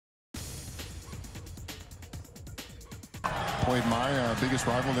played my biggest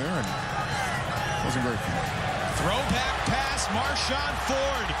rival there, and it wasn't great for me. Throwback pass, Marshawn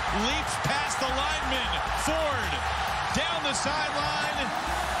Ford leaps past the lineman. Ford down the sideline.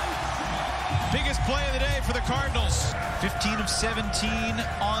 Biggest play of the day for the Cardinals. 15 of 17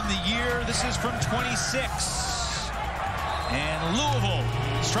 on the year. This is from 26. And Louisville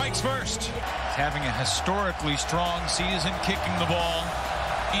strikes first. Having a historically strong season, kicking the ball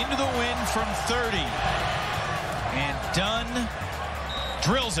into the wind from 30. And Dunn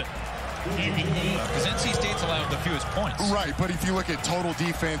drills it. Because NC State's allowed the fewest points. Right, but if you look at total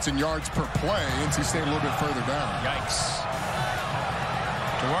defense and yards per play, NC State a little bit further down. Yikes.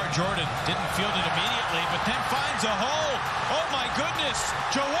 Jawhar Jordan didn't field it immediately, but then finds a hole. Oh my goodness,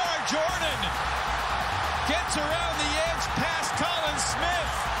 Jawhar Jordan gets around the edge past Colin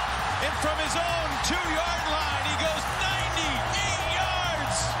Smith. And from his own 2-yard line, he goes 98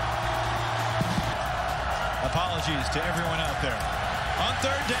 yards. Apologies to everyone out there. On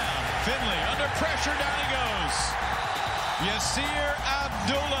third down, Finley under pressure, down he goes. Yasir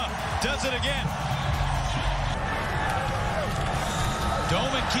Abdullah does it again.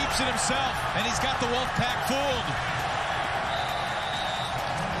 Bomann keeps it himself, and he's got the Wolfpack fooled.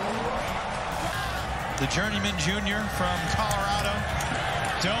 The journeyman junior from Colorado.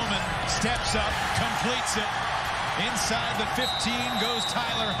 Bomann steps up, completes it. Inside the 15 goes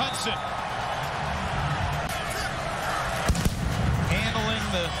Tyler Hudson. Handling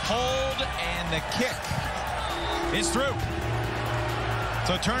the hold, and the kick is through.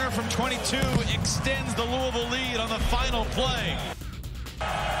 So Turner from 22 extends the Louisville lead on the final play.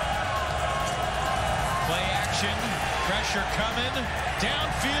 Play action, pressure coming,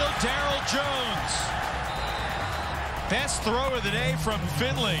 downfield, Darryl Jones. Best throw of the day from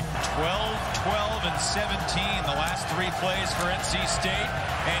Finley. 12, 12, and 17, the last 3 plays for NC State.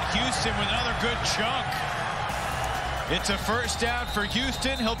 And Houston with another good chunk. It's a first down for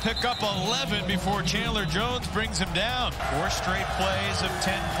Houston. He'll pick up 11 before Chandler Jones brings him down. 4 straight plays of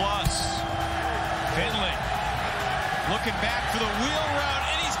 10+. Finley looking back for the wheel route,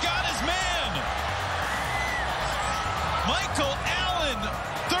 and he's got his man. Michael Allen,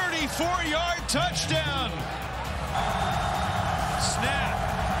 34-yard touchdown. Snap,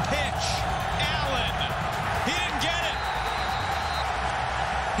 pitch, Allen. He didn't get it.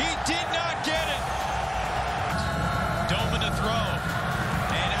 He did not get it. Bomann to throw,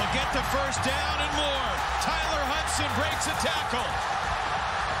 and he'll get the first down and more. Tyler Hudson breaks a tackle.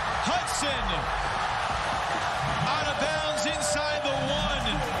 Hudson out of bounds inside the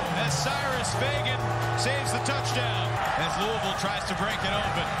 1 as Cyrus Fagan saves the touchdown. As Louisville tries to break it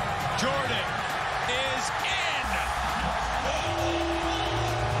open, Jordan is in.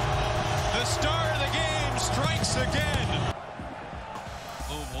 The star of the game strikes again.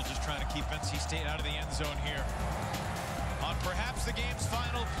 Louisville just trying to keep NC State out of the end zone here on perhaps the game's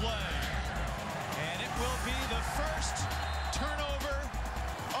final play. And it will be the first turnover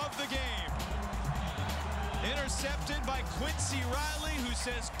of the game. Intercepted by Quincy Riley, who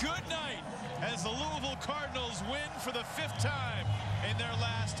says good night as the Louisville Cardinals win for the 5th time in their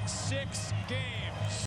last 6 games.